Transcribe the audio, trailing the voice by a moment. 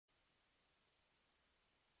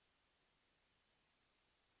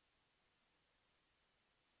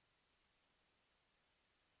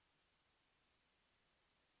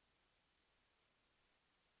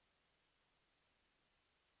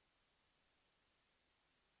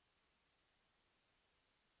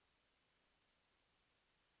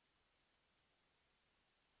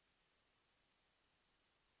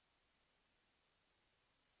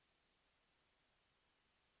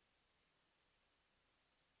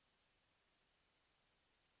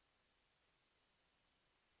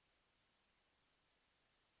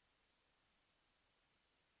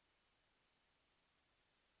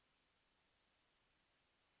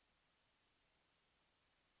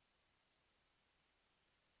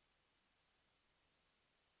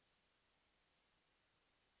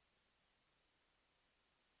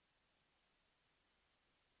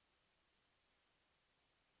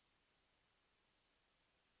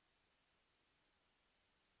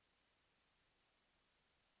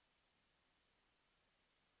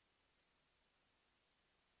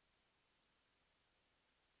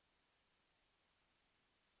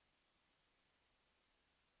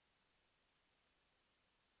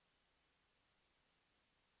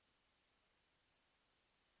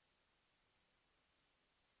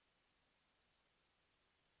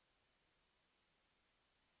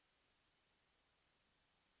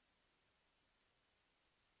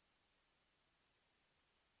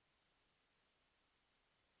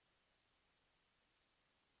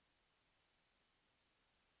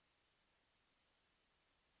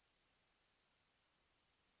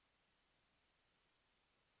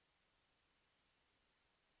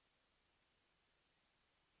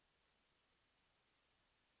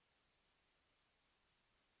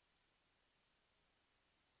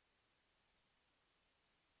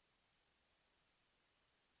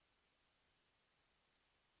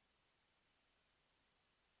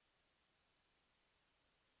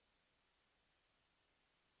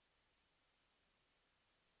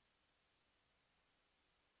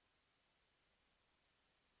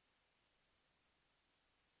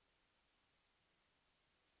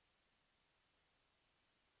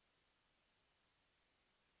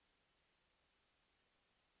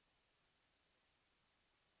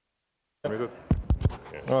good?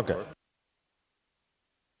 Yeah, okay. Sure.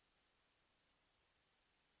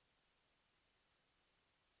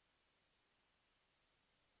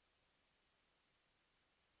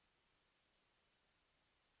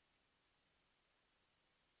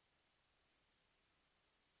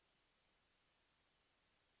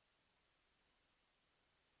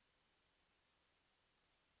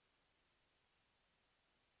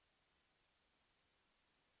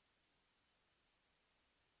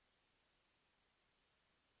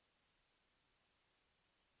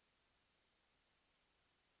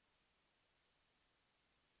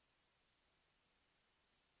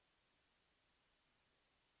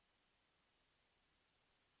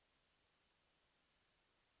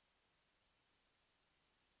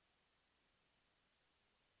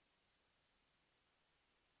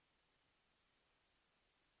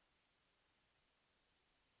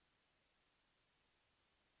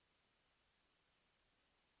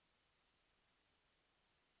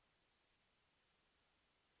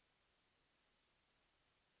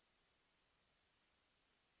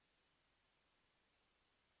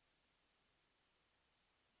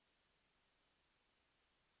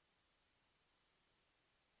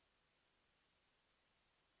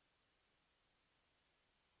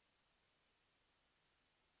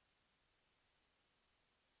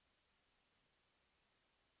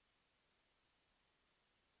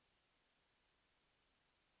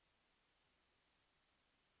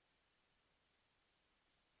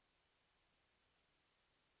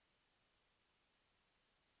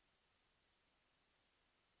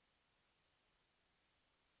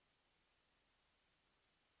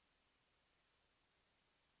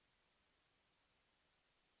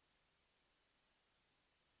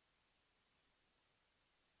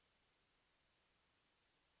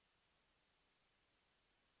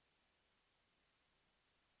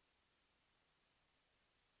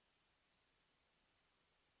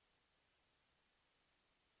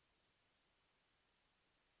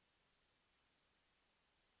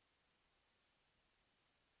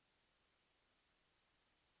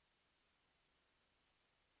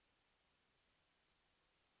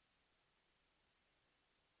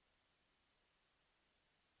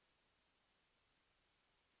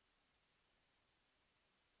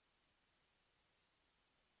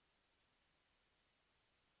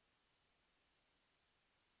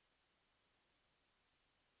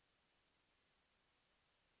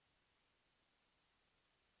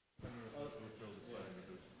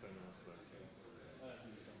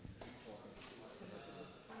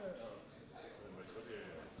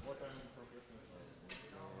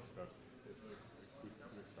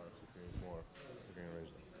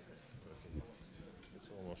 It's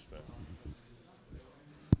almost there.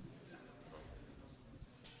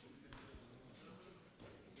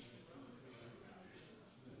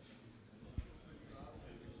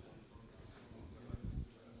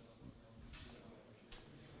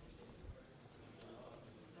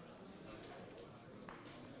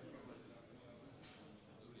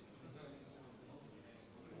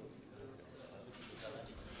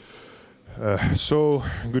 So,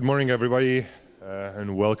 good morning, everybody,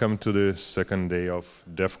 and welcome to the second day of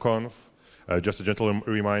DevConf. Just a gentle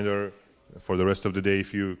reminder for the rest of the day: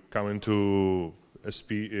 if you come into a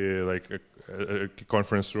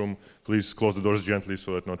conference room, please close the doors gently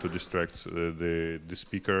so that not to distract the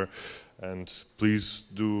speaker, and please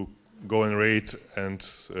do go and rate and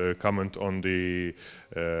comment on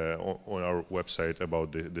on our website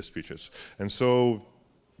about the speeches. And so,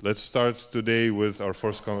 let's start today with our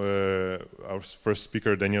first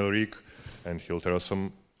speaker, Daniel Riek, and he'll tell us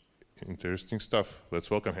some interesting stuff. Let's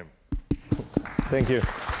welcome him. Thank you.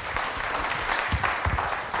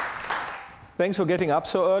 Thanks for getting up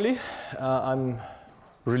so early. I'm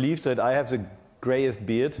relieved that I have the grayest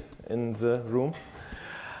beard in the room.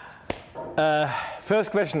 First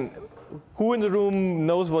question, who in the room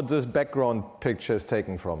knows what this background picture is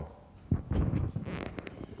taken from?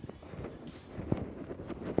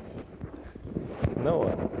 No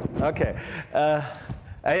one. Okay.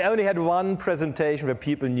 I only had one presentation where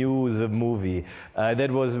people knew the movie.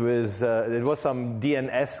 That was with it was some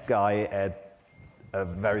DNS guy at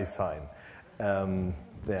VeriSign.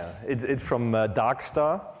 Yeah, it's from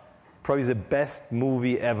Darkstar, probably the best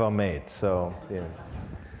movie ever made. So, yeah.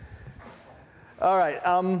 All right.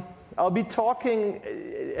 I'll be talking.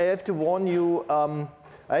 I have to warn you.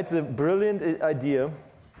 I had the brilliant idea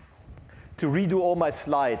to redo all my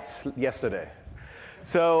slides yesterday.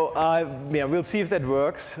 So yeah, we'll see if that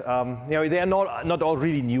works. They are not all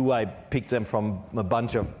really new. I picked them from a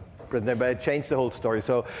bunch of presentations, but I changed the whole story.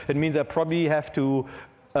 So it means I probably have to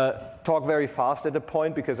talk very fast at a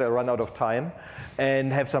point because I run out of time,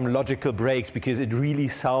 and have some logical breaks because it really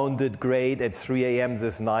sounded great at 3 a.m.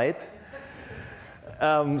 this night.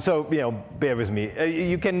 So, bear with me.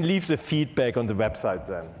 You can leave the feedback on the website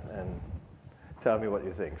then and tell me what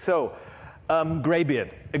you think. So,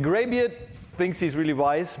 Graybeard. A Graybeard thinks he's really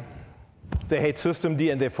wise. They hate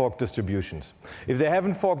systemd and they fork distributions. If they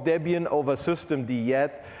haven't forked Debian over systemd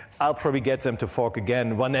yet, I'll probably get them to fork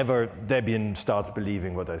again whenever Debian starts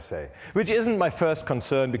believing what I say, which isn't my first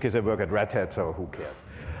concern because I work at Red Hat, so who cares?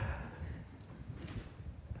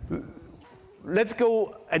 Let's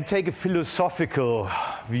go and take a philosophical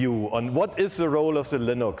view on what is the role of the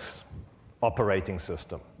Linux operating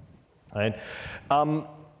system. Right?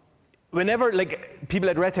 Whenever people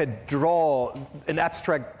at Red Hat draw an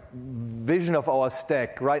abstract vision of our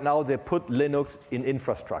stack, right now they put Linux in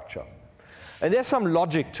infrastructure. And there's some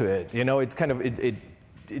logic to it. It's kind of,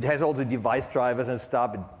 it has all the device drivers and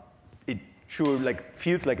stuff. It sure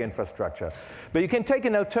feels like infrastructure. But you can take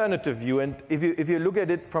an alternative view, and if you look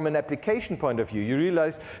at it from an application point of view, you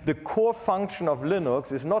realize the core function of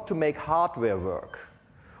Linux is not to make hardware work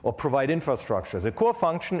or provide infrastructure. The core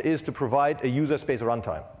function is to provide a user space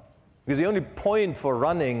runtime. Because the only point for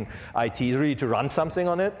running IT is really to run something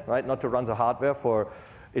on it, right? Not to run the hardware for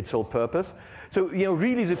its whole purpose. So,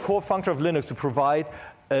 really the core function of Linux to provide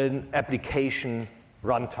an application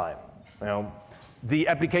runtime. The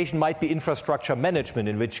application might be infrastructure management,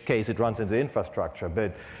 in which case it runs in the infrastructure.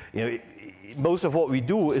 But, most of what we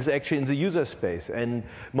do is actually in the user space. And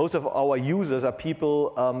most of our users are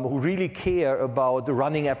people who really care about the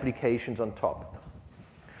running applications on top.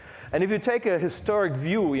 And if you take a historic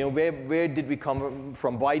view, where did we come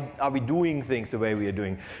from? Why are we doing things the way we are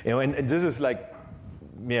doing? And this is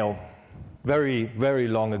very, very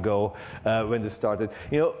long ago when this started.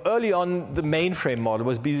 Early on, the mainframe model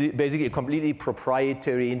was basically a completely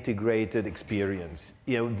proprietary, integrated experience.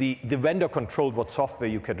 The vendor controlled what software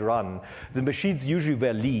you could run. The machines usually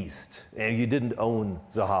were leased, and you didn't own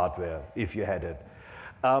the hardware if you had it.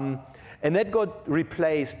 And that got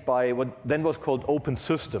replaced by what then was called open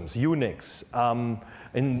systems, UNIX.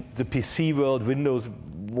 In the PC world, Windows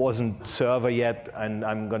wasn't server yet, and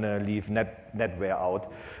I'm going to leave NetWare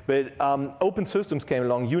out. But open systems came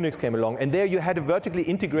along, Unix came along, and there you had a vertically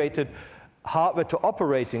integrated hardware to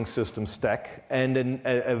operating system stack and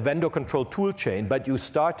a vendor-controlled tool chain, but you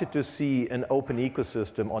started to see an open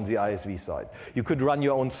ecosystem on the ISV side. You could run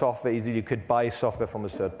your own software easily, you could buy software from a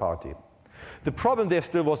third party. The problem there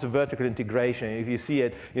still was the vertical integration. If you see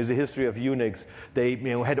it in the history of Unix, they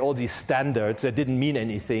had all these standards that didn't mean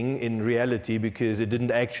anything in reality because it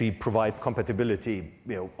didn't actually provide compatibility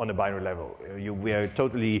on a binary level. You were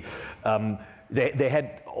totally, they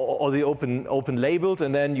had all the open labels,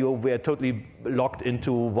 and then you were totally locked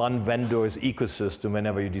into one vendor's ecosystem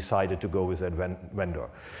whenever you decided to go with that vendor.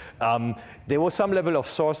 There was some level of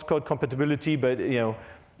source code compatibility, but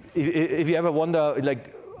if you ever wonder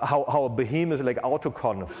how a behemoth like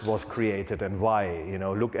AutoConf was created and why,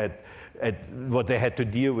 look at what they had to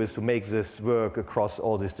deal with to make this work across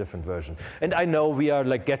all these different versions. And I know we are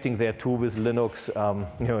getting there too with Linux.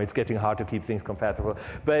 It's getting hard to keep things compatible,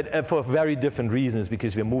 but for very different reasons,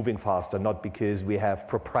 because we're moving faster, not because we have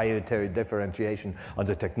proprietary differentiation on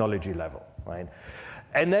the technology level, right?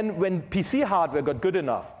 And then when PC hardware got good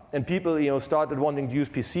enough and people started wanting to use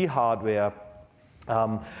PC hardware,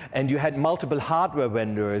 and you had multiple hardware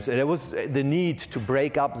vendors, and there was the need to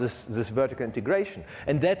break up this vertical integration.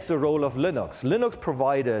 And that's the role of Linux. Linux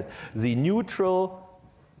provided the neutral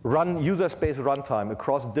user space runtime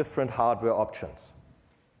across different hardware options.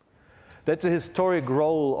 That's a historic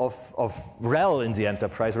role of RHEL in the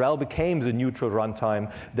enterprise. RHEL became the neutral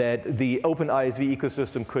runtime that the open ISV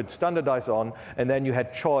ecosystem could standardize on, and then you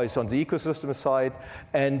had choice on the ecosystem side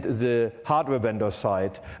and the hardware vendor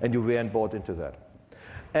side, and you weren't bought into that.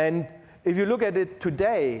 And if you look at it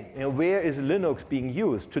today, where is Linux being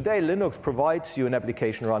used? Today, Linux provides you an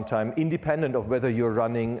application runtime independent of whether you're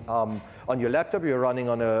running on your laptop, you're running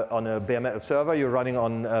on a bare metal server, you're running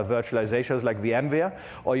on virtualizations like VMware,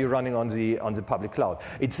 or you're running on the public cloud.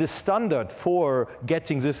 It's the standard for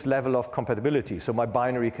getting this level of compatibility, so my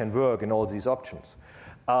binary can work in all these options.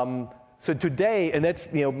 So today, and that's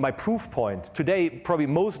my proof point, today probably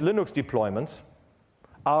most Linux deployments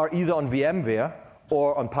are either on VMware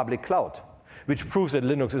or on public cloud, which proves that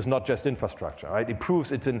Linux is not just infrastructure, right? It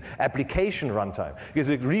proves it's an application runtime. Because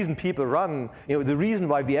the reason people run, the reason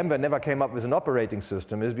why VMware never came up with an operating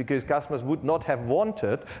system is because customers would not have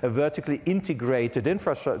wanted a vertically integrated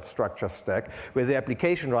infrastructure stack where the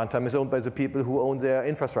application runtime is owned by the people who own their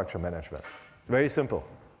infrastructure management. Very simple.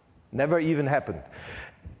 Never even happened.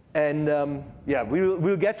 And yeah,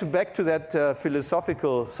 we'll get back to that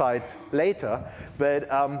philosophical side later. But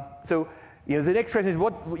so the next question is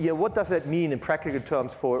what does that mean in practical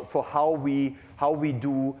terms for how we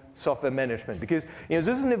do software management? Because this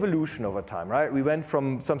is an evolution over time, right? We went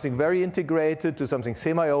from something very integrated to something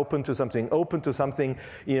semi-open to something open to something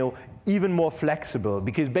even more flexible.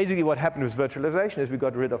 Because basically what happened with virtualization is we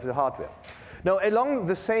got rid of the hardware. Now, along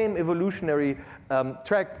the same evolutionary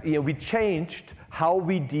track, we changed how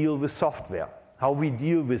we deal with software, how we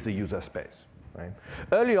deal with the user space. Right?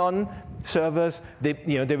 Early on, servers, they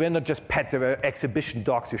were not just pets, they were exhibition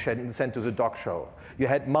docs you sent to the doc show. You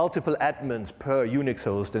had multiple admins per UNIX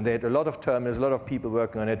host, and they had a lot of terminals, a lot of people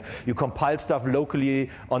working on it. You compiled stuff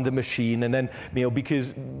locally on the machine, and then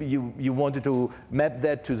because you wanted to map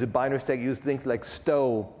that to the binary stack, you used things like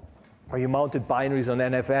stow, or you mounted binaries on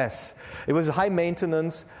NFS. It was high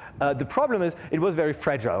maintenance. The problem is it was very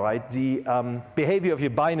fragile, right? The behavior of your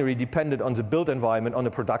binary depended on the build environment on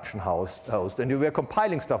the production host, and you were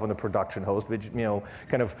compiling stuff on the production host, which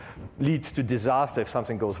kind of leads to disaster if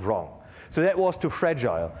something goes wrong. So that was too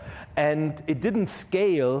fragile, and it didn't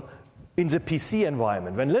scale in the PC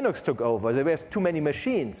environment. When Linux took over, there were too many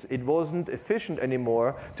machines. It wasn't efficient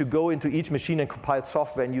anymore to go into each machine and compile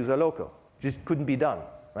software and use a local. It just couldn't be done.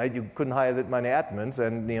 Right? You couldn't hire that many admins,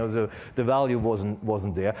 and the value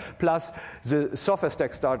wasn't there. Plus, the software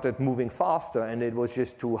stack started moving faster, and it was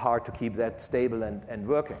just too hard to keep that stable and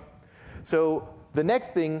working. So the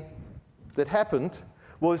next thing that happened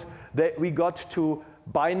was that we got to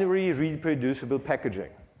binary reproducible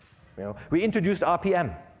packaging. We introduced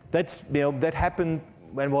RPM. That happened.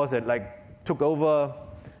 When was it? Took over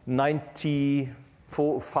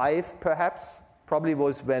 95 perhaps. Probably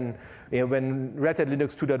was when Red Hat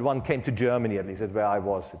Linux 2.1 came to Germany, at least that's where I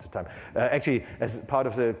was at the time. Actually, as part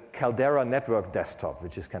of the Caldera network desktop,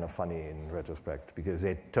 which is kind of funny in retrospect because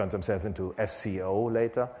they turned themselves into SCO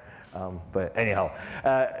later. But anyhow,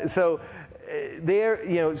 so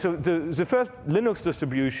the first Linux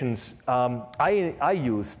distributions I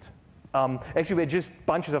used actually were just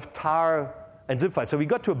bunches of tar and zip files. So we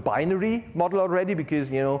got to a binary model already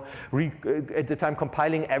because at the time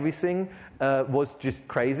compiling everything was just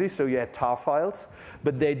crazy. So you had tar files,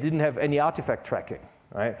 but they didn't have any artifact tracking,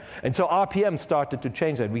 right? And so RPM started to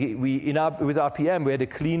change that. With RPM, we had a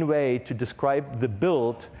clean way to describe the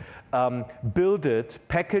build, build it,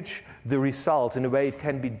 package the results in a way it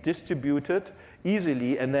can be distributed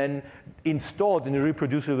easily, and then installed in a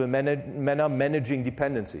reproducible manner, managing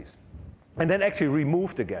dependencies. And then actually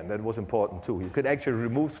removed again. That was important too. You could actually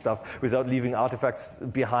remove stuff without leaving artifacts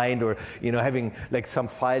behind, or having some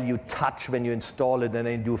file you touch when you install it, and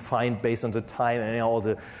then do find based on the time and all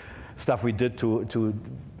the stuff we did to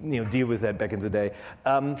deal with that back in the day.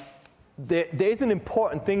 There is an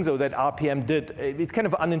important thing though that RPM did. It's kind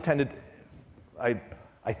of unintended.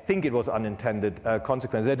 I think it was unintended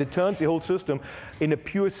consequence that it turns the whole system in a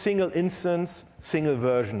pure single instance, single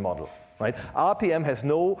version model. Right? RPM has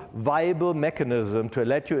no viable mechanism to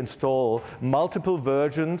let you install multiple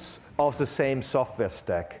versions of the same software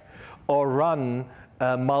stack or run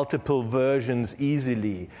multiple versions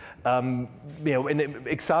easily. An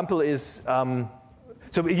example is, when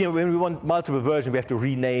we want multiple versions, we have to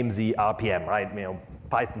rename the RPM, right?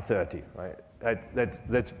 Python 30, right?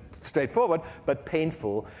 That's straightforward, but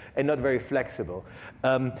painful and not very flexible.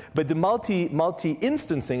 But the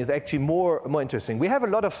multi-instance thing is actually more interesting. We have a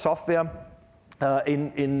lot of software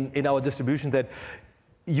in our distribution that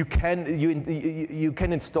you can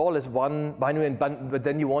install as one binary, but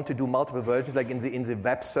then you want to do multiple versions, like in the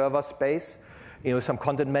web server space. Some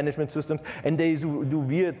content management systems, and they do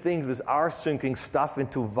weird things with rsyncing stuff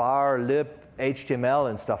into var, lib, HTML,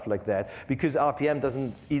 and stuff like that, because RPM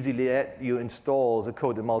doesn't easily let you install the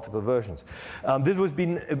code in multiple versions. This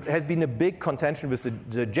has been a big contention with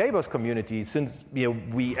the JBoss community since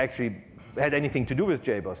we actually had anything to do with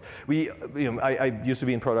JBoss. I used to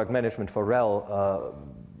be in product management for RHEL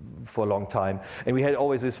for a long time, and we had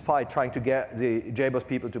always this fight trying to get the JBoss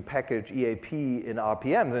people to package EAP in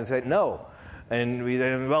RPMs, and said no. And we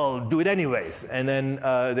said, well, do it anyways. And then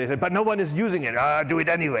they said, but no one is using it. Do it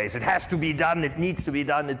anyways. It has to be done. It needs to be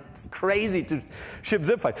done. It's crazy to ship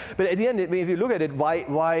zip files. But at the end, if you look at it,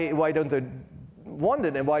 why don't they want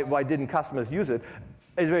it, and why didn't customers use it?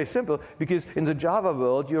 It's very simple, because in the Java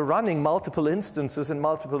world, you're running multiple instances and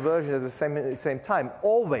multiple versions at the same time,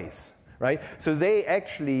 always. Right? So they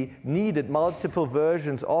actually needed multiple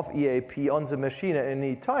versions of EAP on the machine at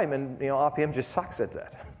any time, and RPM just sucks at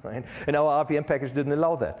that. Right? And our RPM package didn't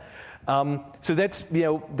allow that. So that's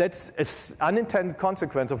an unintended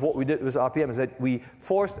consequence of what we did with RPM, is that we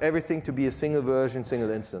forced everything to be a single version,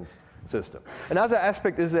 single instance. system. Another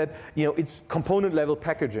aspect is that it's component level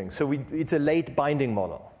packaging. So it's a late binding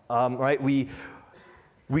model, right? We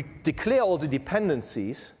declare all the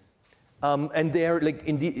dependencies, and they're like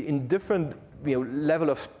in different level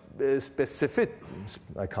of specific.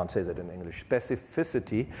 I can't say that in English.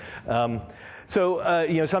 Specificity.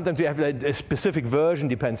 Sometimes you have a specific version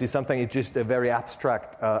dependency. Sometimes it's just a very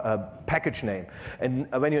abstract package name. And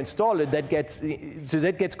when you install it, that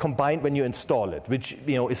gets combined when you install it, which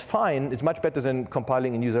is fine. It's much better than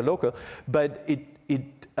compiling in user local. But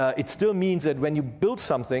it still means that when you build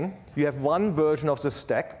something, you have one version of the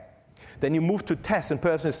stack. Then you move to test, and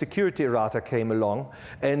perhaps a security errata came along,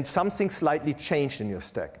 and something slightly changed in your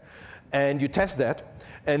stack. And you test that,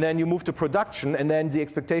 and then you move to production, and then the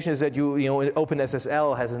expectation is that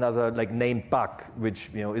OpenSSL has another like named bug,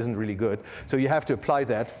 which isn't really good. So you have to apply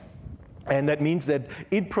that. And that means that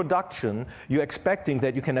in production, you're expecting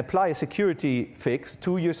that you can apply a security fix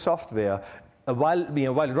to your software while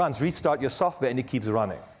it runs, restart your software, and it keeps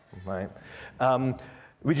running, right?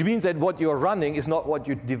 Which means that what you're running is not what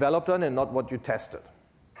you developed on and not what you tested.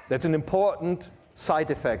 That's an important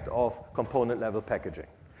side effect of component-level packaging.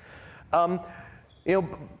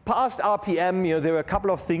 Past RPM, there were a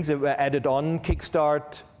couple of things that were added on.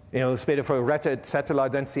 Kickstart, spated for Red Hat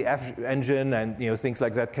Satellite, then CF engine, and things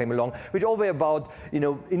like that came along, which all were about,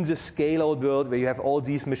 in the scale-out world where you have all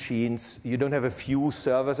these machines, you don't have a few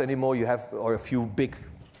servers anymore, or a few big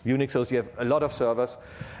UNIX hosts, you have a lot of servers,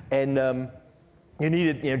 and you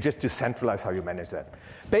need it just to centralize how you manage that.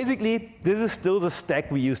 Basically, this is still the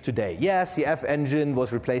stack we use today. Yeah, CF engine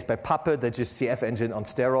was replaced by Puppet. That's just CF engine on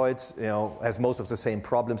steroids. Has most of the same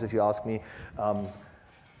problems, if you ask me.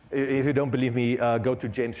 If you don't believe me, go to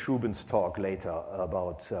James Shubin's talk later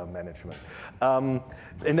about management. And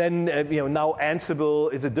then now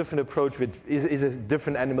Ansible is a different approach, which is a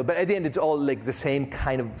different animal. But at the end, it's all like the same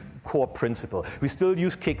kind of core principle. We still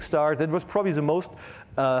use Kickstart. That was probably the most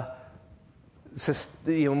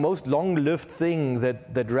most long-lived thing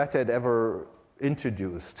that Red Hat ever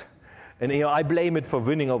introduced. And I blame it for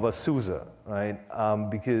winning over SUSE, right?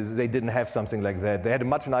 Because they didn't have something like that. They had a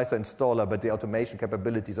much nicer installer, but the automation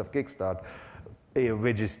capabilities of Kickstart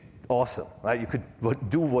were just awesome, right? You could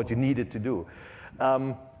do what you needed to do.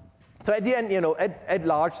 So at the end, at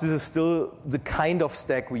large, this is still the kind of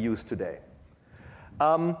stack we use today.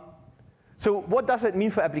 So what does it mean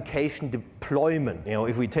for application deployment?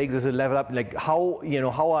 If we take this a level up, like how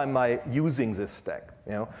am I using this stack?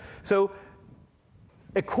 So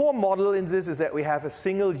a core model in this is that we have a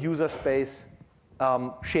single user space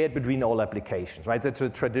shared between all applications, right? That's a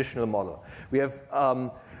traditional model. We have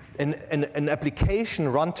an application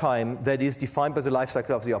runtime that is defined by the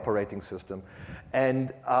lifecycle of the operating system.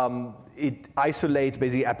 And it isolates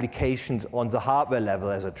basically applications on the hardware level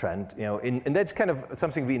as a trend. And that's kind of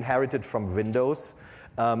something we inherited from Windows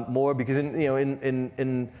more, because in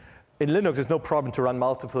Linux, there's no problem to run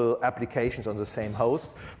multiple applications on the same host.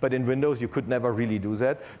 But in Windows, you could never really do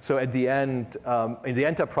that. So at the end, in the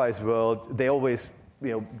enterprise world, they always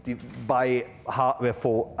buy hardware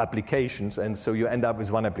for applications, and so you end up with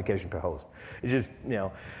one application per host. It just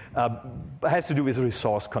has to do with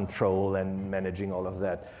resource control and managing all of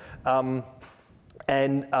that.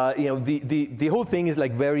 The whole thing is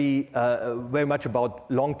like very much about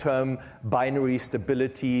long-term binary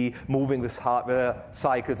stability, moving with hardware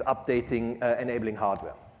cycles, updating, enabling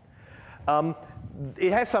hardware.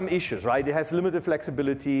 It has some issues, right? It has limited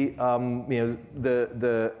flexibility.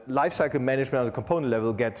 The lifecycle management on the component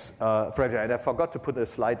level gets fragile. And I forgot to put a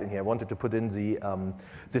slide in here. I wanted to put in the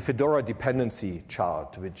Fedora dependency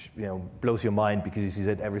chart, which blows your mind because you see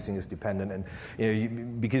that everything is dependent, and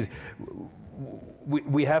because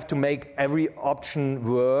we have to make every option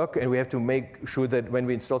work, and we have to make sure that when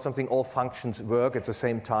we install something, all functions work at the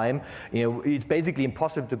same time. It's basically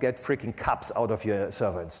impossible to get freaking cups out of your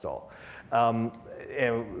server install.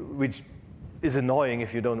 Which is annoying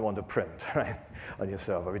if you don't want to print, right, on your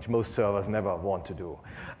server, which most servers never want to do.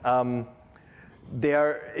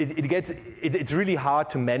 It's really hard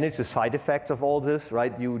to manage the side effects of all this,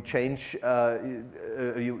 right? You change,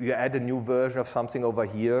 you add a new version of something over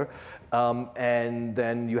here, and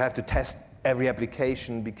then you have to test every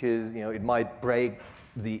application because it might break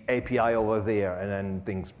the API over there, and then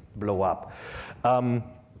things blow up.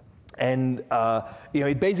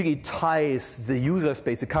 It basically ties the user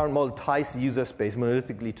space, the current model ties the user space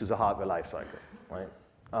monolithically to the hardware lifecycle, right?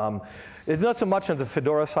 It's not so much on the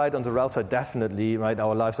Fedora side, on the RHEL side definitely, right?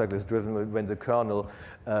 Our lifecycle is driven when the kernel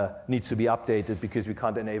needs to be updated because we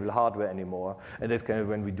can't enable hardware anymore. And that's kind of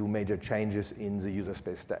when we do major changes in the user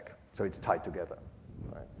space stack. So it's tied together,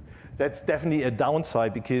 right? that's definitely a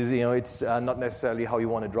downside because it's not necessarily how you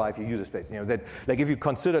want to drive your user space. That like if you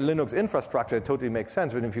consider Linux infrastructure, it totally makes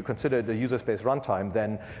sense. But if you consider the user space runtime,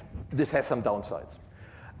 then this has some downsides.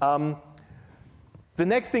 The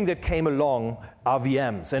next thing that came along are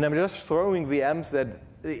VMs, and I'm just throwing VMs that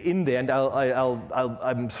in there, and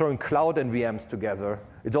I'm throwing cloud and VMs together.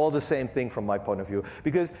 It's all the same thing from my point of view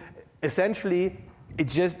because essentially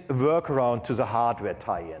it's just a workaround to the hardware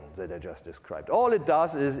tie-in that I just described. All it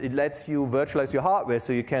does is it lets you virtualize your hardware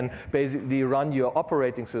so you can basically run your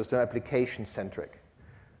operating system application-centric,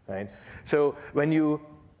 right? So when you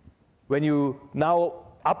now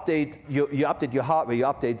update your hardware, you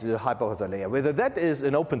update the hypervisor layer. Whether that is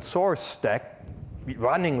an open source stack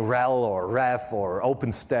running RHEL or REV or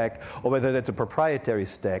OpenStack, or whether that's a proprietary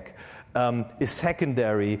stack, is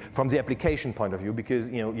secondary from the application point of view because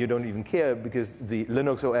you don't even care because the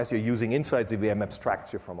Linux OS you're using inside the VM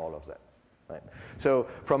abstracts you from all of that. Right? So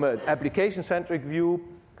from an application-centric view,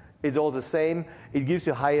 it's all the same. It gives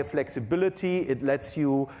you higher flexibility. It lets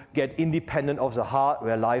you get independent of the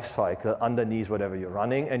hardware lifecycle underneath whatever you're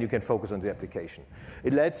running, and you can focus on the application.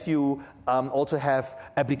 It lets you also have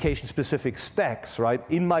application-specific stacks, right?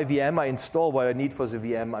 In my VM, I install what I need for the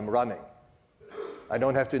VM I'm running. I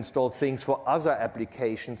don't have to install things for other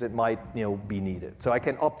applications that might be needed. So I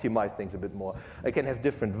can optimize things a bit more. I can have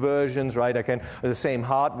different versions, right? I can, the same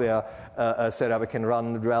hardware setup, I can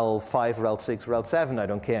run RHEL 5, RHEL 6, RHEL 7. I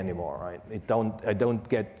don't care anymore, right? I don't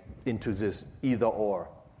get into this either or.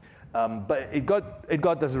 But it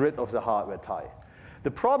got us rid of the hardware tie. The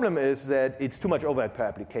problem is that it's too much overhead per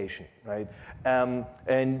application, right? And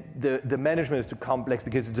the management is too complex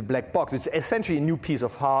because it's a black box. It's essentially a new piece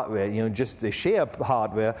of hardware. Just they share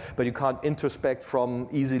hardware, but you can't introspect from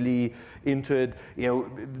easily into it.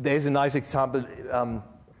 There's a nice example.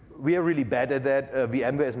 We are really bad at that.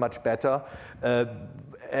 VMware is much better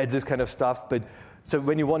at this kind of stuff. But so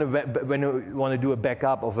when you want to do a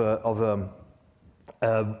backup of a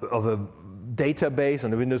database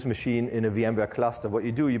on a Windows machine in a VMware cluster, what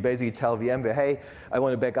you do, you basically tell VMware, hey, I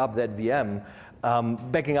want to back up that VM.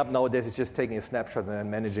 Backing up nowadays is just taking a snapshot and then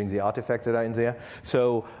managing the artifacts that are in there.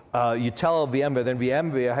 So you tell VMware, then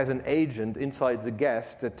VMware has an agent inside the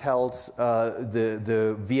guest that tells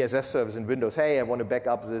the VSS service in Windows, hey, I want to back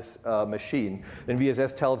up this machine. Then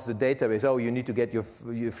VSS tells the database, oh, you need to get you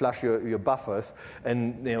flush your buffers,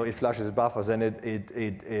 and it flushes buffers, and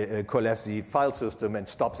it coalesces the file system and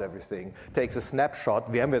stops everything. Takes a snapshot.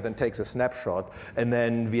 VMware then takes a snapshot, and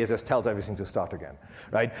then VSS tells everything to start again.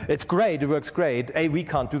 Right? It's great. It works great. A, we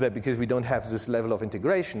can't do that because we don't have this level of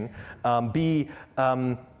integration. B,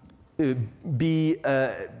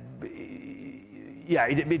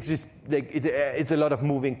 it's just like it's a lot of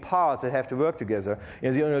moving parts that have to work together.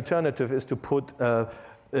 The only alternative is to put a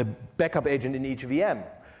backup agent in each VM,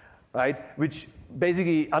 right? Which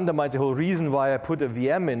basically undermines the whole reason why I put a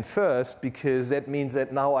VM in first, because that means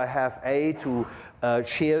that now I have to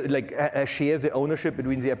share the ownership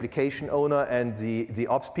between the application owner and the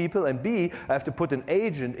ops people, and B, I have to put an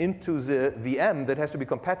agent into the VM that has to be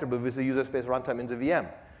compatible with the user space runtime in the VM.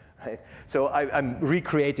 Right? So I'm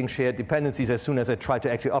recreating shared dependencies as soon as I try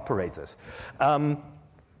to actually operate this.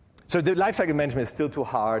 So the lifecycle management is still too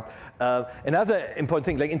hard. Another important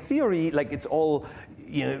thing, like in theory, like it's all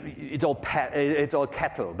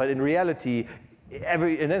cattle, but in reality,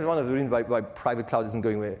 and that's one of the reasons why private cloud isn't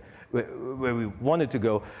going where we want it to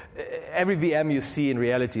go. Every VM you see in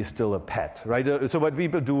reality is still a pet, right? So what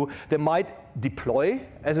people do, they might deploy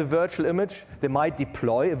as a virtual image, they might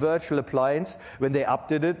deploy a virtual appliance. When they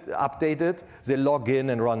update it, they log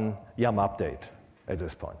in and run yum update at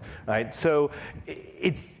this point, right? So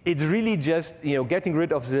it's really just getting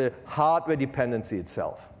rid of the hardware dependency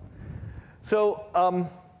itself. So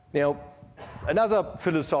another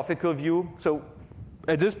philosophical view. So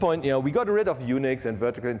at this point, we got rid of Unix and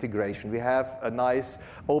vertical integration. We have a nice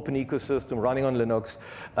open ecosystem running on Linux.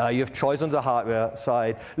 You have choice on the hardware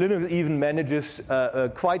side. Linux even manages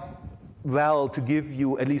quite well to give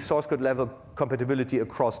you at least source code level compatibility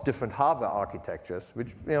across different hardware architectures,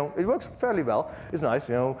 which it works fairly well. It's nice.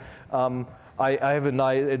 I have a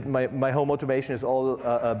nice my home automation is all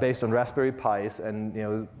based on Raspberry Pis,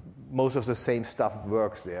 and most of the same stuff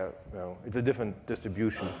works there. It's a different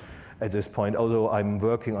distribution at this point, although I'm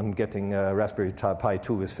working on getting Raspberry Pi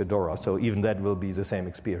 2 with Fedora, so even that will be the same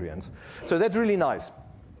experience. So that's really nice.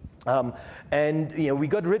 And we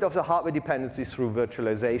got rid of the hardware dependencies through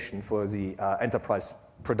virtualization for the enterprise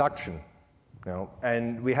production.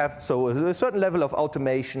 And we have a certain level of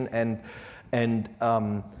automation and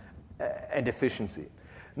efficiency.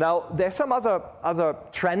 Now, there's some other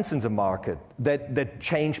trends in the market that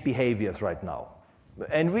change behaviors right now.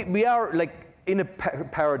 And we are like in a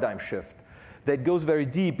paradigm shift that goes very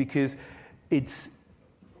deep because it's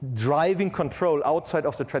driving control outside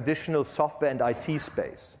of the traditional software and IT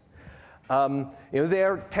space.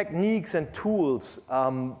 There are techniques and tools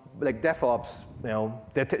like DevOps, there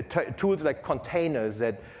are tools like containers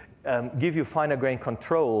that give you finer-grained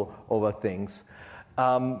control over things.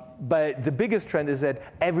 But the biggest trend is that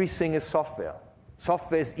everything is software.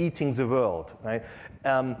 Software is eating the world, right?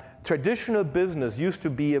 Traditional business used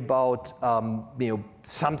to be about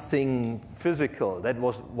something physical. That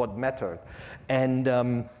was what mattered, and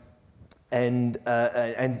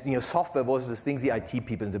software was the things the IT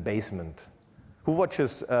people in the basement. Who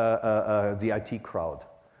watches the IT crowd?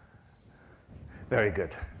 Very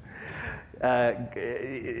good.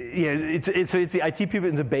 It's the IT people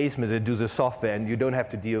in the basement that do the software, and you don't have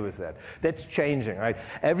to deal with that. That's changing, right?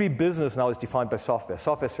 Every business now is defined by software.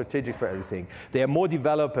 Software is strategic for everything. There are more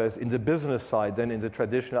developers in the business side than in the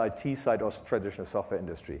traditional IT side or traditional software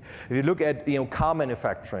industry. If you look at car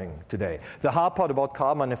manufacturing today, the hard part about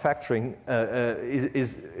car manufacturing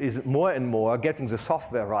is more and more getting the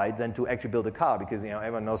software right than to actually build a car, because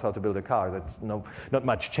everyone knows how to build a car. That's not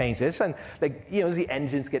much change. The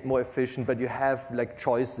engines get more efficient, but you have like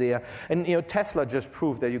choice there. And Tesla just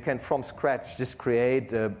proved that you can from scratch just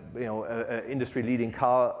create a industry-leading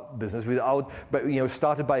car business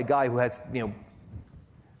started by a guy who had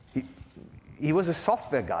he was a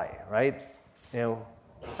software guy, right?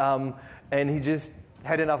 And he just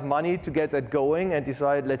had enough money to get that going and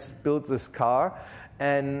decided, let's build this car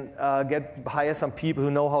and hire some people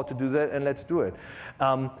who know how to do that, and let's do it.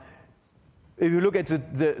 If you look at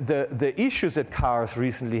the issues that cars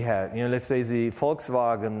recently had, let's say the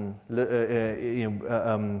Volkswagen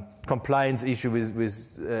compliance issue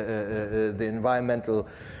with the environmental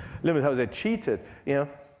limit, how they cheated,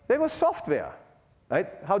 there was software, right?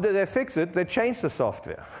 How did they fix it? They changed the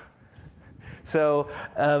software. So,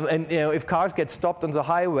 if cars get stopped on the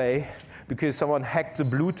highway because someone hacked the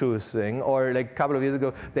Bluetooth thing, or like a couple of years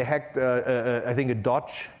ago, they hacked, I think, a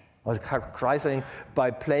Dodge or Chrysler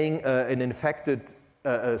by playing an infected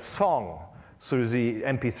song through the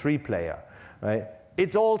MP3 player, right?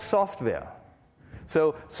 It's all software.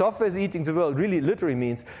 So software is eating the world really literally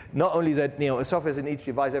means not only that software is in each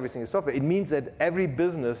device, everything is software. It means that every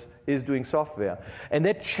business is doing software. And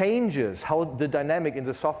that changes how the dynamic in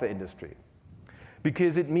the software industry.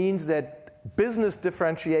 Because it means that business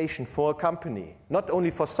differentiation for a company, not only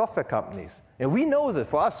for software companies. And we know that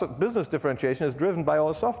for us, business differentiation is driven by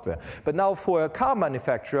our software. But now for a car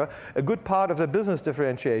manufacturer, a good part of the business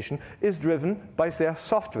differentiation is driven by their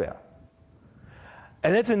software.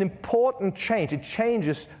 And that's an important change. It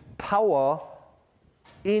changes power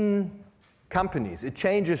in companies. It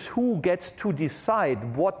changes who gets to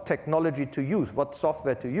decide what technology to use, what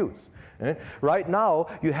software to use. Right now,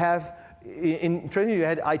 you have in training, you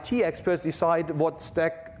had IT experts decide what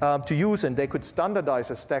stack to use, and they could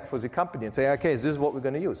standardize a stack for the company and say, okay, this is what we're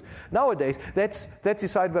going to use. Nowadays, that's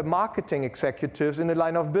decided by marketing executives in the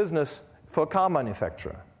line of business for a car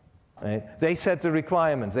manufacturer. Right? They set the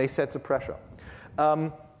requirements, they set the pressure.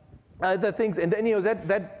 Other things, and then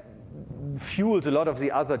that fuels a lot of the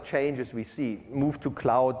other changes we see. Move to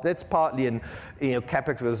cloud, that's partly an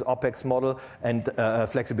CapEx versus OpEx model and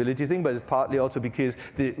flexibility thing, but it's partly also because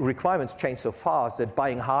the requirements change so fast that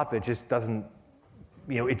buying hardware just doesn't,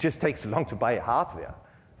 it just takes so long to buy hardware.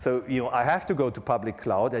 So I have to go to public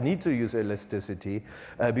cloud. I need to use elasticity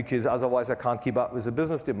because otherwise I can't keep up with the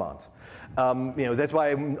business demands. That's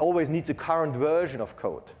why I always need the current version of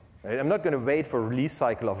code. Right? I'm not going to wait for a release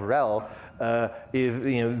cycle of RHEL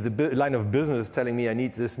if the line of business is telling me I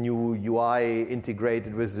need this new UI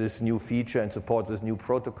integrated with this new feature and supports this new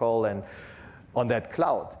protocol and on that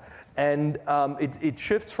cloud. And it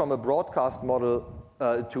shifts from a broadcast model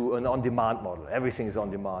to an on-demand model. Everything is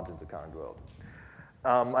on demand in the current world.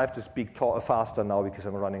 I have to speak faster now because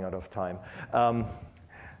I'm running out of time.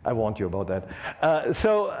 I warned you about that.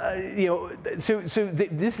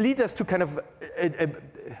 This leads us to kind of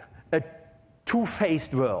a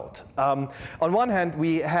two-faced world. On one hand,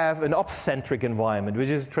 we have an ops-centric environment, which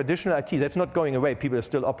is traditional IT. That's not going away. People are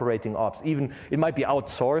still operating ops. Even it might be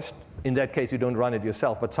outsourced. In that case, you don't run it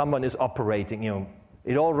yourself, but someone is operating.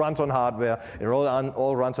 It all runs on hardware. It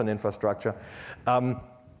all runs on infrastructure.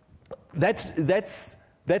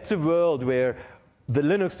 That's a world where the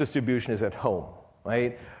Linux distribution is at home,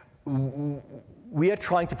 right? We are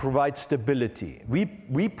trying to provide stability.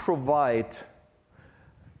 We provide.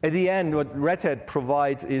 At the end, what Red Hat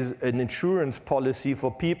provides is an insurance policy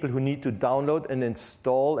for people who need to download and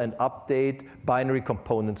install and update binary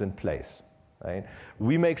components in place. Right?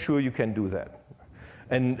 We make sure you can do that.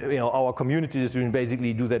 And our community distribution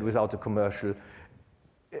basically do that without the commercial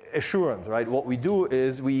assurance, right? What we do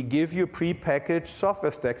is we give you prepackaged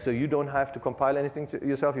software stack, so you don't have to compile anything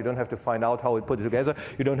yourself. You don't have to find out how we put it together.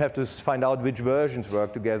 You don't have to find out which versions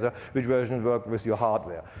work together, which versions work with your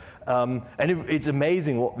hardware. And it's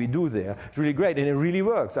amazing what we do there. It's really great, and it really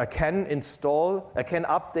works. I can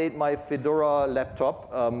update my Fedora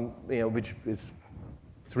laptop, which is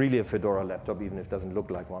it's really a Fedora laptop, even if it doesn't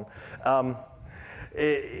look like one.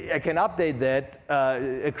 I can update that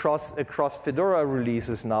across Fedora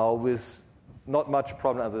releases now with not much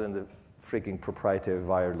problem other than the freaking proprietary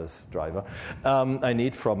wireless driver I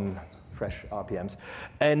need from fresh RPMs,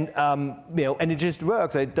 and and it just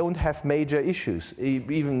works. I don't have major issues,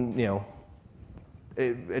 even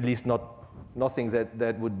at least nothing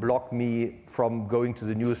that would block me from going to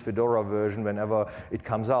the newest Fedora version whenever it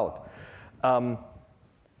comes out.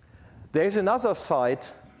 There's another side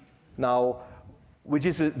now, which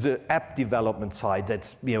is the app development side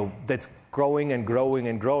that's growing and growing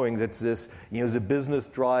and growing. That's this, the business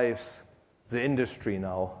drives the industry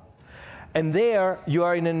now. And there you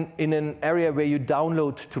are in an area where you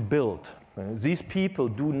download to build. These people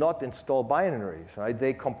do not install binaries, right?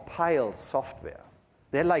 They compile software.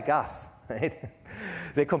 They're like us, right?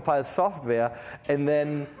 They compile software and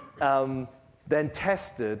then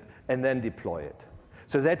test it and then deploy it.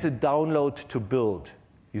 So that's a download to build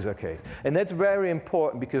user case. And that's very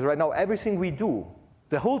important because right now everything we do,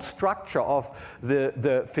 the whole structure of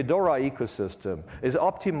the Fedora ecosystem is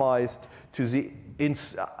optimized to the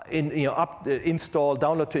download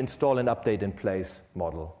to install and update in place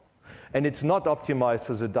model. And it's not optimized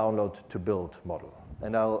for the download to build model.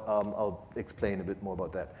 And I'll explain a bit more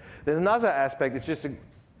about that. There's another aspect, it's just a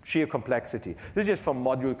sheer complexity. This is just from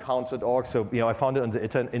modulecounts.org, so I found it on the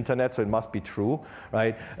internet, so it must be true,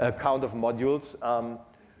 right? A count of modules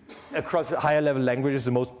across higher level languages,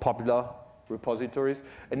 the most popular repositories.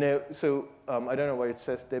 And I don't know why it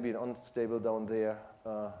says Debian unstable down there.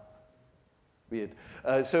 Weird.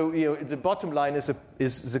 The bottom line is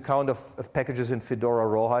the count of packages in Fedora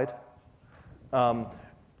Rawhide.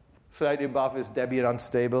 Slightly above is Debian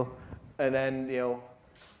unstable, and then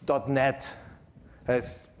 .NET is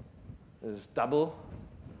double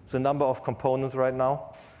the number of components right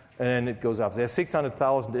now, and then it goes up. There's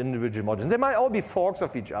 600,000 individual modules. They might all be forks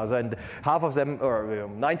of each other, and half of them, or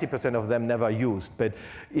 90% of them, never used. But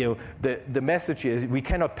the message is we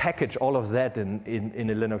cannot package all of that in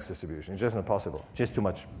a Linux distribution. It's just not possible. Just too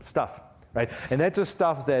much stuff, right? And that's the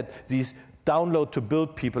stuff that these download to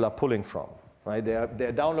build people are pulling from, right?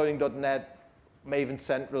 They're downloading .NET, Maven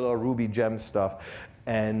Central, or Ruby Gem stuff,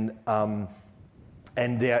 and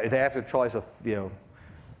they have the choice of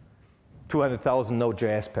 200,000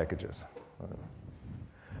 Node.js packages.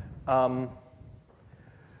 And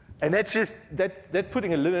that's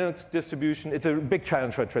putting a Linux distribution. It's a big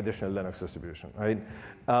challenge for a traditional Linux distribution, right?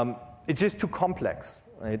 It's just too complex,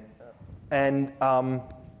 right? And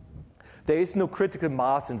there is no critical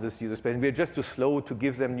mass in this user space. We're just too slow to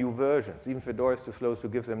give them new versions. Even Fedora is too slow to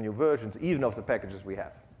give them new versions, even of the packages we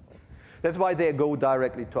have. That's why they go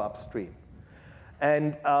directly to upstream.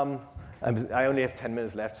 And I only have 10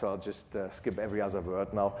 minutes left, so I'll just skip every other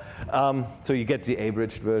word now. So you get the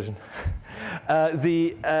abridged version. And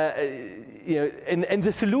the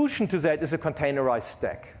solution to that is a containerized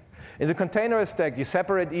stack. In the containerized stack, you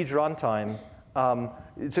separate each runtime.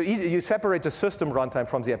 So you separate the system runtime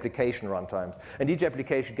from the application runtimes, and each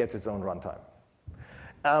application gets its own runtime.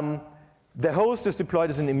 The host is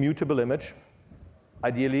deployed as an immutable image.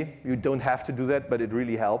 Ideally, you don't have to do that, but it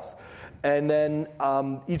really helps. And then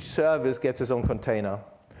each service gets its own container,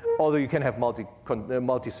 although you can have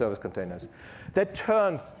multi-service containers. That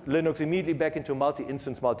turns Linux immediately back into a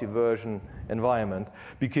multi-instance, multi-version environment,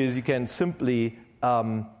 because you can simply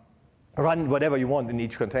run whatever you want in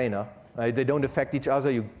each container. Right? They don't affect each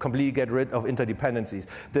other. You completely get rid of interdependencies.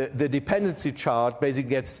 The dependency chart basically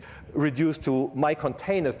gets reduced to my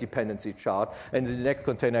container's dependency chart, and the next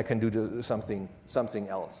container can do something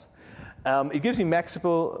else. It gives me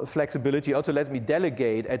maximal flexibility. Also lets me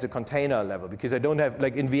delegate at the container level, because I don't have,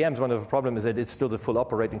 like in VMs, one of the problems is that it's still the full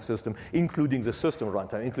operating system, including the system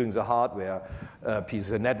runtime, including the hardware piece,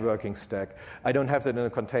 the networking stack. I don't have that in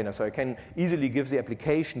a container, so I can easily give the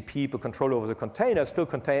application people control over the container, still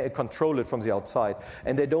control it from the outside,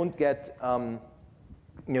 and they don't get,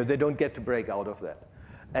 they don't get to break out of that.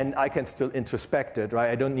 And I can still introspect it, right?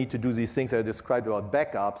 I don't need to do these things I described about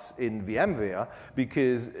backups in VMware,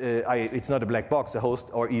 because it's not a black box. The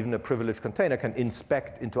host or even a privileged container can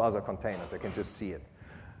inspect into other containers. I can just see it.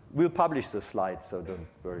 We'll publish the slides, so don't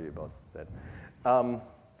worry about that. And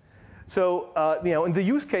the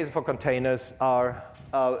use cases for containers are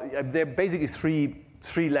there are basically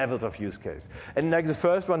three levels of use case. And like the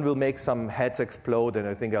first one will make some heads explode, and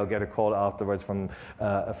I think I'll get a call afterwards from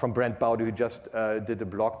Brent Bowdy, who just did a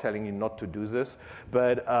blog telling you not to do this.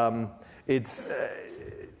 But it's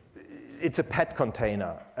a pet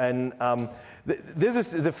container. And this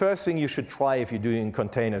is the first thing you should try if you're doing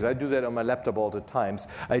containers. I do that on my laptop all the times.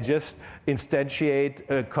 I just instantiate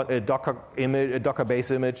a Docker image, a Docker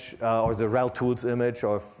base image, or the RHEL tools image,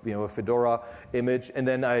 or a Fedora image, and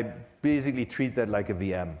then I basically treat that like a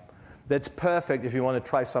VM. That's perfect if you want to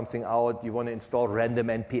try something out. You want to install random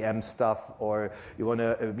npm stuff, or you want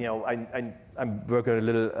to, I'm working a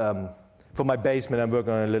little for my basement. I'm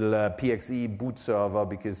working on a little PXE boot server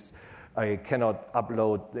because I cannot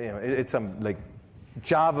upload, it's some like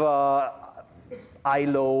Java,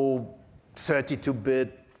 ILO,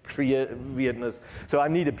 32-bit weirdness. So I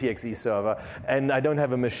need a PXE server, and I don't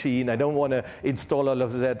have a machine. I don't want to install all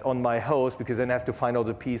of that on my host because then I have to find all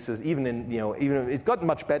the pieces. Even it's gotten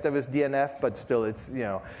much better with DNF, but still, it's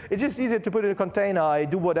just easier to put in a container. I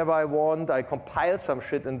do whatever I want. I compile some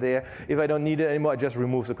shit in there. If I don't need it anymore, I just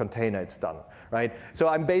remove the container. It's done, right? So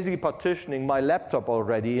I'm basically partitioning my laptop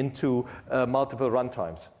already into multiple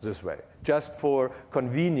runtimes this way, just for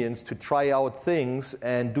convenience to try out things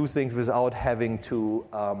and do things without having to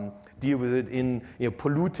deal with it in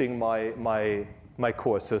polluting my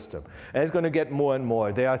core system. And it's going to get more and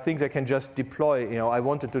more. There are things I can just deploy. I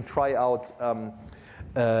wanted to try out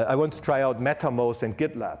MetaMost and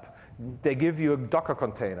GitLab. They give you a Docker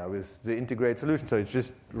container with the integrated solution, so it's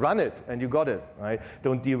just run it and you got it, right?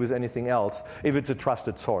 Don't deal with anything else. If it's a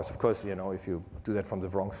trusted source, of course, if you do that from the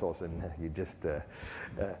wrong source, then you just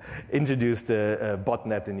introduced a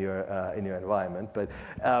botnet in your environment. But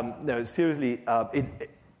no, seriously,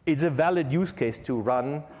 it's a valid use case to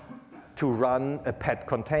run a pet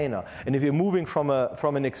container. And if you're moving from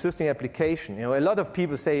an existing application, a lot of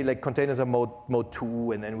people say like containers are mode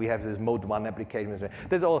 2, and then we have this mode 1 application.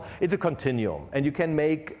 That's all. It's a continuum, and you can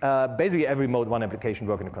make basically every mode 1 application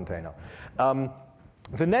work in a container.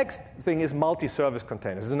 The next thing is multi-service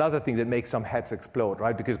containers. It's another thing that makes some heads explode,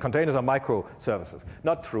 right? Because containers are microservices.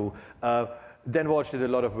 Not true. Dan Walsh did a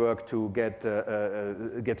lot of work to get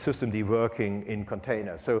systemd working in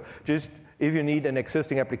containers. So just if you need an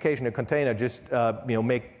existing application, a container, just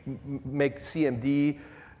make CMD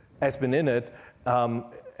has been in it, and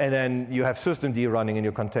then you have systemd running in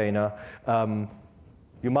your container.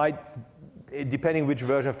 You might, depending which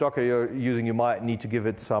version of Docker you're using, you might need to give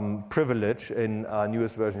it some privilege. In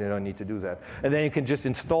newest version, you don't need to do that. And then you can just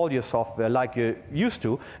install your software like you're used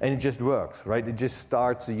to, and it just works, right? It just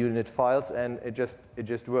starts the unit files, and it just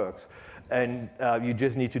works. And you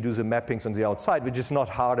just need to do the mappings on the outside, which is not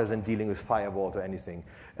harder than dealing with firewalls or anything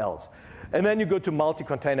else. And then you go to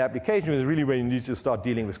multi-container applications, which is really where you need to start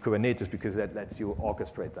dealing with Kubernetes, because that lets you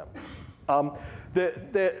orchestrate them.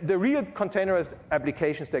 The real containerized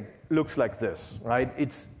application stack looks like this, right?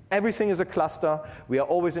 Everything is a cluster. We are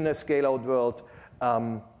always in a scale-out world.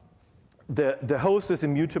 The host is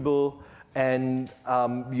immutable. And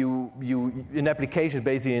an application is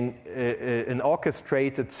basically an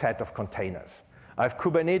orchestrated set of containers. I have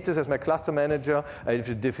Kubernetes as my cluster manager. I have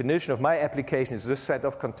the definition of my application is this set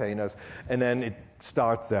of containers, and then it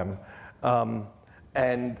starts them.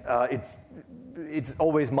 It's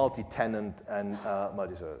always multi-tenant and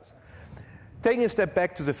multi-service. Taking a step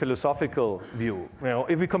back to the philosophical view,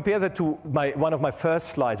 if we compare that to one of my first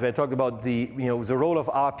slides where I talked about the role of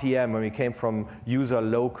RPM when we came from user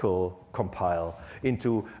local compile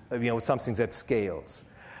into something that scales.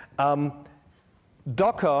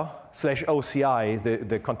 Docker/OCI,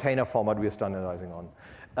 the container format we are standardizing on,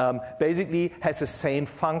 basically has the same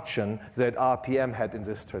function that RPM had in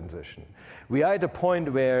this transition. We are at a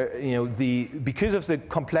point where because of the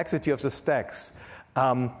complexity of the stacks,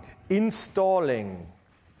 installing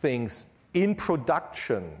things in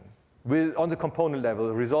production on the component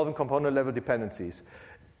level, resolving component level dependencies,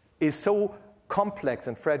 is so complex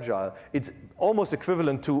and fragile. It's almost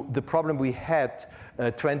equivalent to the problem we had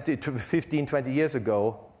 15, 20 years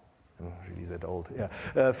ago. I'm not really that old.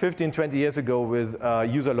 Yeah, 15, 20 years ago with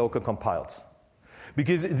user local compiles.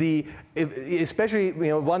 Because especially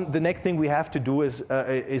the next thing we have to do is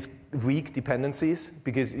weak dependencies,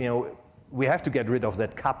 because we have to get rid of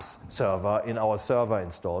that CAPS server in our server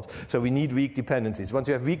installs. So we need weak dependencies. Once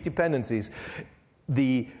you have weak dependencies,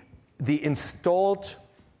 the installed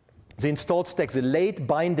stack, the late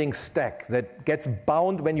binding stack that gets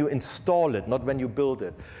bound when you install it, not when you build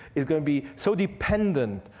it, is going to be so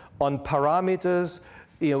dependent on parameters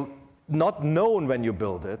not known when you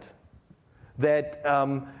build it, that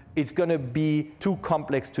it's going to be too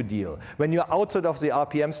complex to deal. When you're outside of the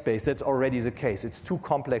RPM space, that's already the case. It's too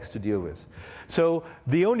complex to deal with. So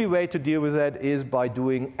the only way to deal with that is by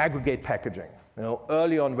doing aggregate packaging.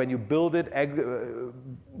 Early on, when you build it,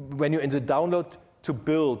 when you're in the download to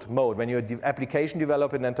build mode, when you're an application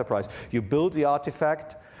developer in enterprise, you build the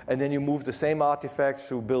artifact, and then you move the same artifacts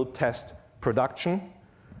to build, test, production,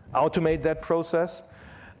 automate that process,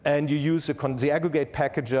 and you use the aggregate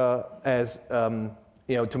packager as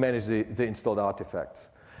to manage the installed artifacts.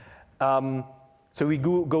 So we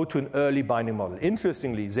go to an early binding model.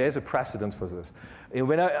 Interestingly, there's a precedence for this.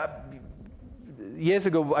 Years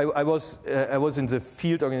ago, I was in the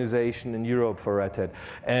field organization in Europe for Red Hat,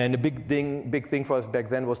 and a big thing for us back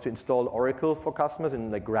then was to install Oracle for customers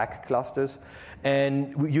in like rack clusters,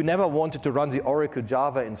 and you never wanted to run the Oracle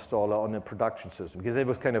Java installer on a production system because it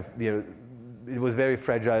was kind of it was very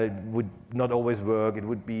fragile. It would not always work. It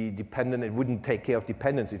would be dependent. It wouldn't take care of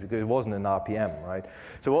dependencies because it wasn't an RPM, right?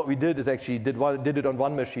 So what we did is actually did it on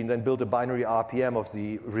one machine, then built a binary RPM of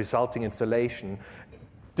the resulting installation,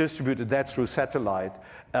 distributed that through satellite.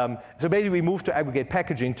 So basically, we moved to aggregate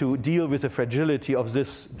packaging to deal with the fragility of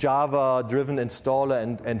this Java-driven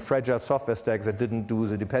installer and fragile software stacks that didn't do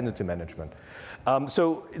the dependency management.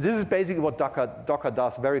 So this is basically what Docker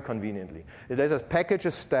does very conveniently. It has a package,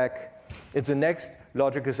 a stack. It's the next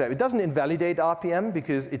logical step. It doesn't invalidate RPM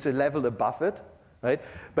because it's a level above it, right?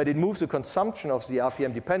 But it moves the consumption of the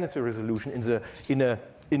RPM dependency resolution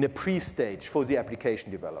in a pre-stage for the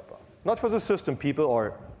application developer. Not for the system people,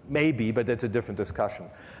 or maybe, but that's a different discussion.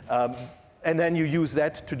 And then you use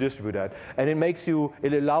that to distribute that. And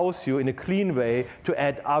it allows you in a clean way to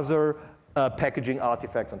add other packaging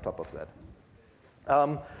artifacts on top of that.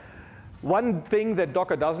 One thing that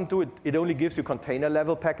Docker doesn't do, it only gives you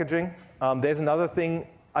container-level packaging. There's another thing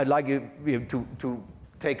I'd like you to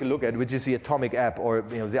take a look at, which is the Atomic app, or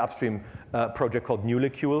the upstream project called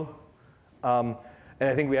Nulecule. And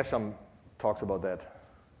I think we have some talks about that.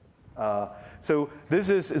 So this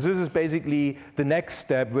is basically the next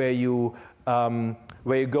step where you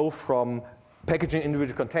go from packaging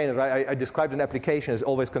individual containers. I described an application as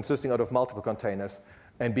always consisting out of multiple containers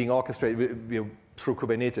and being orchestrated through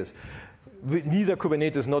Kubernetes. Neither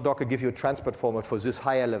Kubernetes nor Docker give you a transport format for this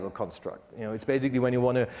higher level construct. It's basically when you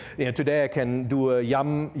want to, today I can do a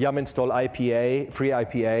yum install IPA, free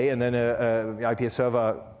IPA, and then a IPA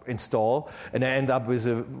server install, and I end up with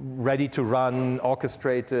a ready to run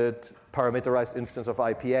orchestrated parameterized instance of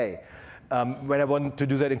IPA. When I want to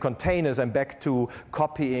do that in containers, I'm back to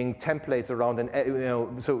copying templates around,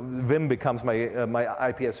 and so Vim becomes my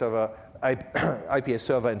IPA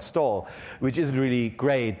server install, which isn't really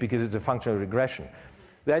great because it's a functional regression.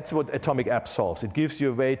 That's what Atomic App solves. It gives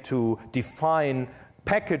you a way to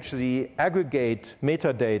package the aggregate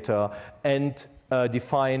metadata, and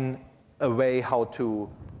define a way how to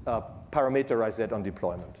parameterize that on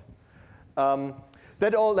deployment.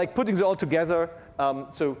 That all, like putting it all together.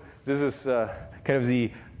 So this is kind of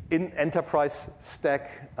the enterprise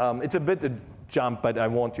stack. It's a bit a jump, but I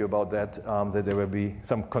warned you about that, that there will be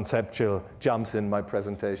some conceptual jumps in my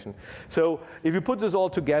presentation. So if you put this all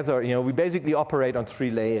together, we basically operate on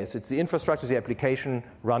 3 layers. It's the infrastructure, the application,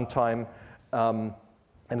 runtime,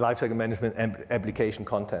 and lifecycle management and application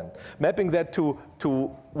content. Mapping that to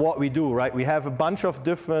what we do, right? We have a bunch of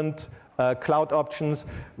different cloud options.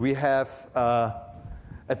 We have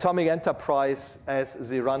Atomic Enterprise as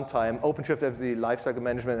the runtime, OpenShift as the lifecycle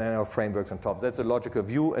management, and our frameworks on top. That's a logical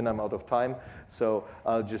view, and I'm out of time, so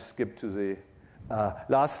I'll just skip to the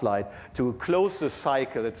last slide. To close the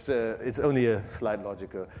cycle, it's only a slide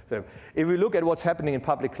logical. So if we look at what's happening in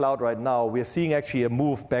public cloud right now, we're seeing actually a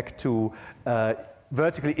move back to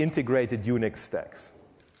vertically integrated UNIX stacks.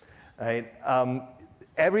 Right?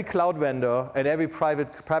 Every cloud vendor and every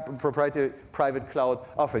proprietary private cloud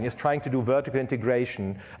offering is trying to do vertical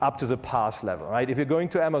integration up to the PaaS level. Right? If you're going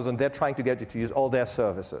to Amazon, they're trying to get you to use all their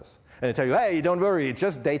services. And they tell you, hey, don't worry, it's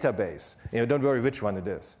just database. Don't worry which one it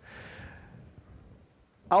is.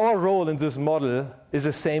 Our role in this model is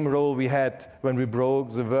the same role we had when we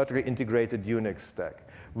broke the vertically integrated UNIX stack.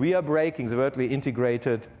 We are breaking the vertically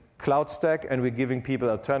integrated cloud stack, and we're giving people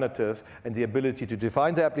alternatives and the ability to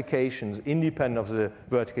define their applications independent of the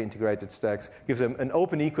vertically integrated stacks, gives them an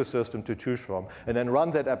open ecosystem to choose from, and then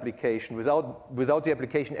run that application without the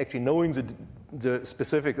application actually knowing the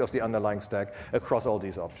specifics of the underlying stack across all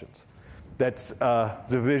these options. That's the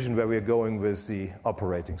vision where we're going with the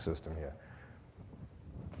operating system here.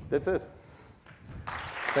 That's it.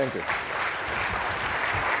 Thank you.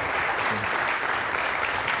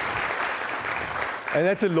 And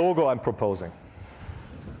that's a logo I'm proposing.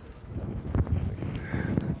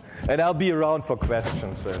 And I'll be around for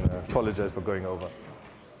questions, and apologize for going over.